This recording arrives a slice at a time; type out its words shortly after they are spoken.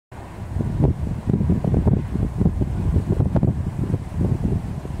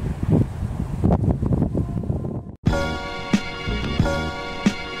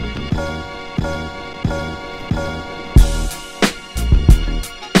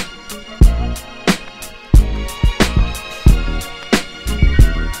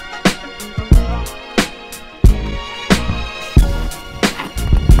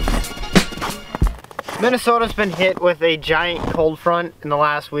Minnesota's been hit with a giant cold front in the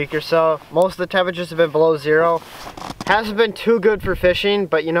last week or so. Most of the temperatures have been below zero. Hasn't been too good for fishing,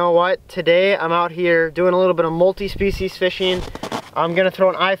 but you know what? Today I'm out here doing a little bit of multi-species fishing. I'm gonna throw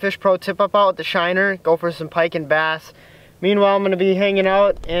an iFish Pro tip up out with the shiner, go for some pike and bass. Meanwhile, I'm gonna be hanging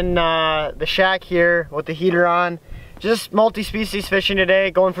out in the shack here with the heater on. Just multi-species fishing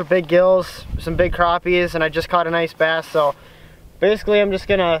today, going for big gills, some big crappies, and I just caught a nice bass. So basically, I'm just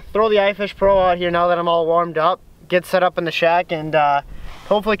gonna throw the iFish Pro out here now that I'm all warmed up, get set up in the shack, and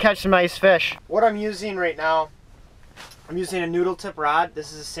hopefully catch some nice fish. What I'm using right now, I'm using a noodle tip rod.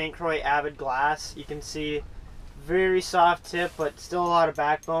 This is a St. Croix Avid Glass. You can see very soft tip, but still a lot of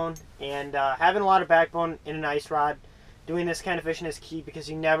backbone. And having a lot of backbone in an ice rod, doing this kind of fishing is key because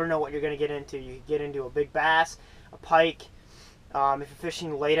you never know what you're gonna get into. You can get into a big bass, a pike. If you're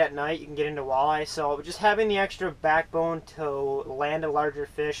fishing late at night, you can get into walleye. So just having the extra backbone to land a larger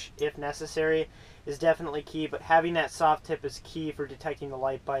fish if necessary is definitely key, but having that soft tip is key for detecting the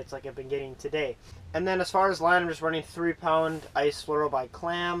light bites like I've been getting today. And then as far as line, I'm just running 3-pound ice fluoro by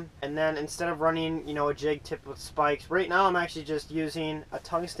Clam, and then instead of running, you know, a jig tip with spikes, right now I'm actually just using a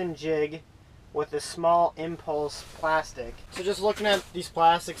tungsten jig with a small impulse plastic. So just looking at these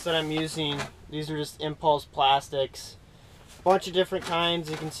plastics that I'm using, these are just impulse plastics. Bunch of different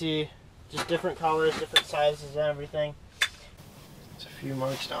kinds. You can see just different colors, different sizes and everything. There's a few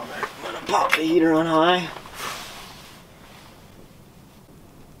marks down there. I'm gonna pop the heater on high.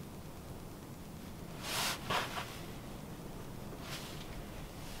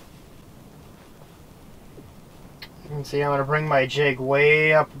 You can see I'm gonna bring my jig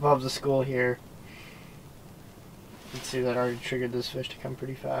way up above the school here. You can see that I already triggered this fish to come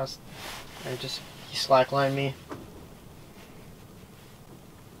pretty fast. He slacklined me.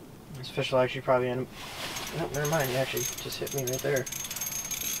 This fish will actually probably end up... Oh, never mind, he actually just hit me right there. Let's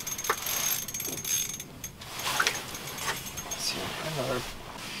see, another.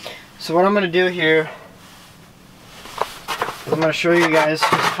 So what I'm going to do here is I'm going to show you guys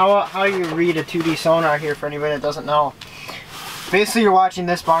how you read a 2D sonar here for anybody that doesn't know. Basically, you're watching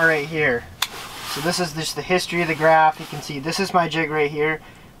this bar right here. So this is just the history of the graph. You can see this is my jig right here.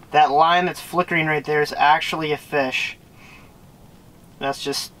 That line that's flickering right there is actually a fish. That's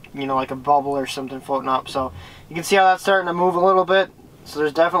just, you know, like a bubble or something floating up. So you can see how that's starting to move a little bit. So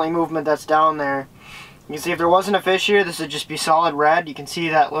there's definitely movement that's down there. You can see if there wasn't a fish here, this would just be solid red. You can see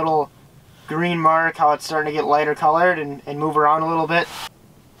that little green mark, how it's starting to get lighter colored and move around a little bit.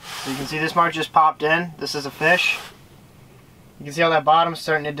 So you can see this mark just popped in. This is a fish. You can see how that bottom's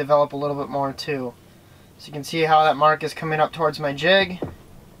starting to develop a little bit more too. So you can see how that mark is coming up towards my jig.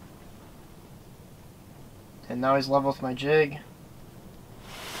 And now he's level with my jig.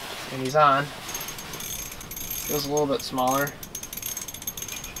 And he's on. Feels a little bit smaller.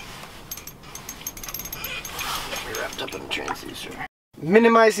 Get me wrapped up in the transducer.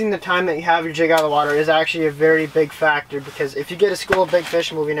 Minimizing the time that you have your jig out of the water is actually a very big factor, because if you get a school of big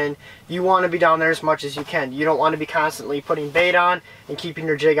fish moving in, you want to be down there as much as you can. You don't want to be constantly putting bait on and keeping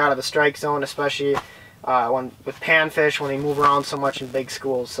your jig out of the strike zone, especially with panfish when they move around so much in big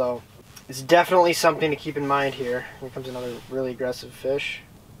schools. So it's definitely something to keep in mind here. Here comes another really aggressive fish.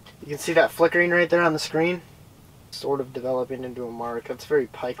 You can see that flickering right there on the screen. Sort of developing into a mark. That's very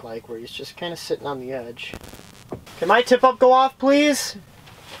pike-like, where he's just kind of sitting on the edge. Can my tip up go off, please?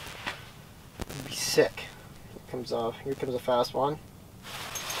 That'd be sick. Here comes a fast one.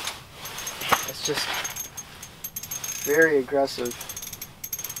 It's just very aggressive.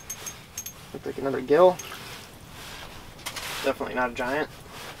 Looks like another gill. Definitely not a giant.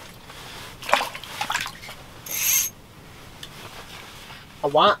 I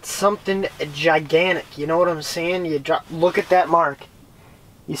want something gigantic, you know what I'm saying? Look at that mark.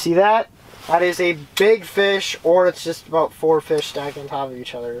 You see that? That is a big fish, or it's just about 4 fish stacked on top of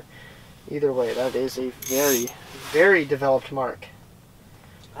each other. Either way, that is a very, very developed mark.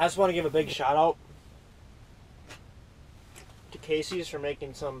 I just want to give a big shout out to Casey's for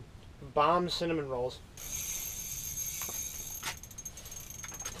making some bomb cinnamon rolls.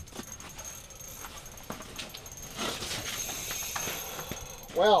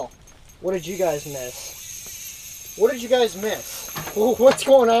 Well, what did you guys miss? What did you guys miss? What's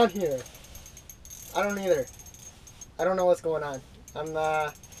going on here? I don't either. I don't know what's going on.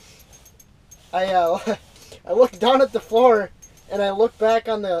 I looked down at the floor and I looked back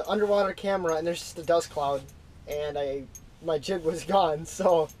on the underwater camera and there's just a dust cloud, and my jig was gone.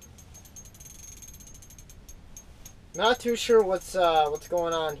 So not too sure what's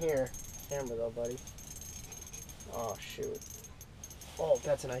going on here. Camera though, buddy. Oh shoot. Oh,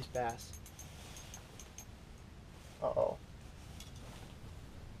 that's a nice bass. Uh-oh.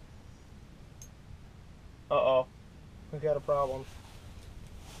 Uh-oh. We've got a problem.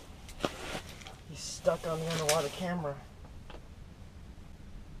 He's stuck on the underwater camera.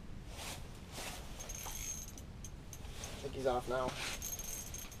 I think he's off now.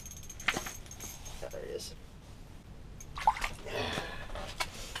 Yeah, there he is.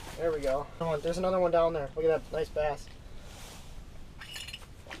 There we go. There's another one down there. Look at that nice bass.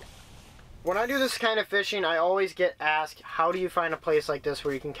 When I do this kind of fishing, I always get asked, how do you find a place like this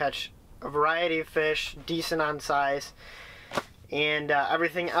where you can catch a variety of fish, decent on size, and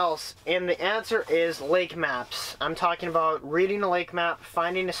everything else? And the answer is lake maps. I'm talking about reading a lake map,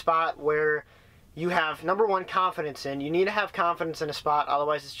 finding a spot where you have, number one, confidence in. You need to have confidence in a spot,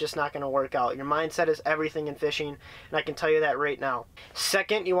 otherwise it's just not going to work out. Your mindset is everything in fishing, and I can tell you that right now.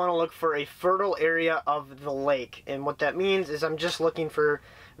 Second, you want to look for a fertile area of the lake, and what that means is I'm just looking for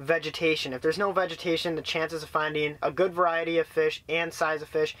vegetation. If there's no vegetation, the chances of finding a good variety of fish and size of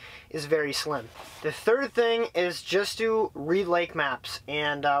fish is very slim. The third thing is just to read lake maps,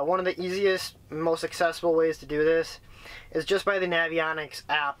 and one of the easiest, most accessible ways to do this is just by the Navionics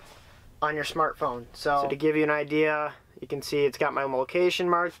app on your smartphone. So to give you an idea, you can see it's got my location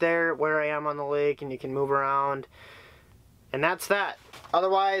marked there, where I am on the lake, and you can move around, and that's that.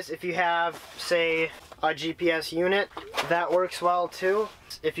 Otherwise, if you have, say, a GPS unit, that works well too.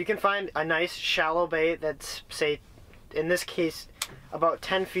 If you can find a nice shallow bay that's, say, in this case, about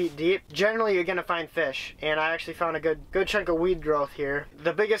 10 feet deep, generally you're gonna find fish, and I actually found a good chunk of weed growth here.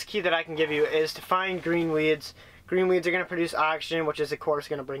 The biggest key that I can give you is to find green weeds. Green weeds are going to produce oxygen, which is of course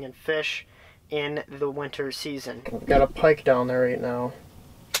going to bring in fish in the winter season. We've got a pike down there right now.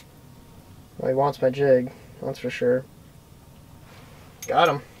 Well, he wants my jig, that's for sure. Got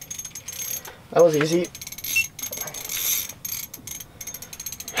him. That was easy.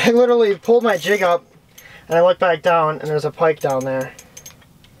 I literally pulled my jig up and I looked back down and there's a pike down there.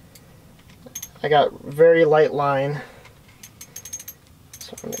 I got very light line,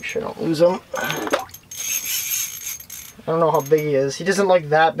 so I'm going to make sure I don't lose him. I don't know how big he is. He doesn't look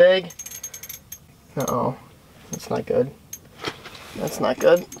that big. Uh-oh. That's not good. That's not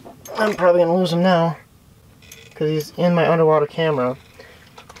good. I'm probably going to lose him now, because he's in my underwater camera.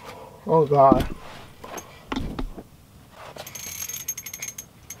 Oh god.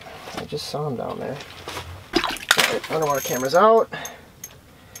 I just saw him down there. Alright, underwater camera's out.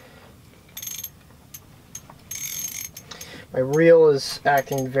 My reel is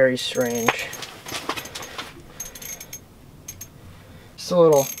acting very strange. Just a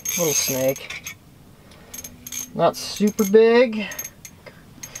little snake. Not super big.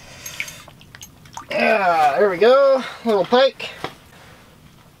 Yeah, there we go. Little pike.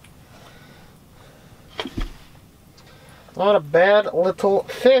 Not a bad little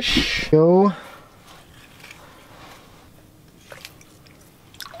fish. Go.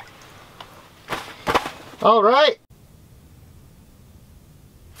 All right.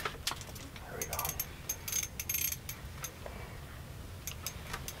 There we go.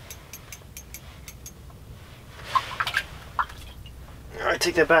 All right,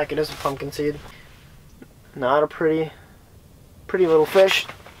 take that back. It is a pumpkin seed. Not a pretty little fish.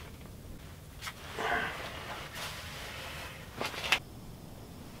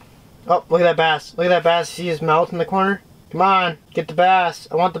 Oh, look at that bass. Look at that bass. See his mouth in the corner? Come on, get the bass.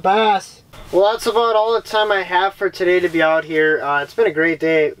 I want the bass. Well, that's about all the time I have for today to be out here. It's been a great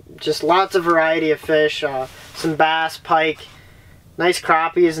day. Just lots of variety of fish. Some bass, pike, nice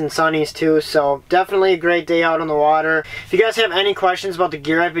crappies and sunnies too. So definitely a great day out on the water. If you guys have any questions about the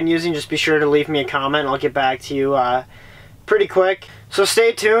gear I've been using, just be sure to leave me a comment. I'll get back to you pretty quick. So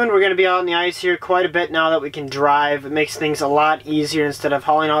stay tuned. We're going to be out on the ice here quite a bit now that we can drive. It makes things a lot easier instead of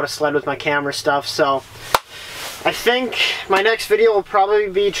hauling out a sled with my camera stuff. So I think my next video will probably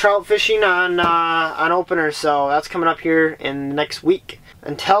be trout fishing on opener. So that's coming up here in the next week.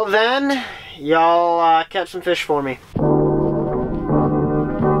 Until then, y'all catch some fish for me.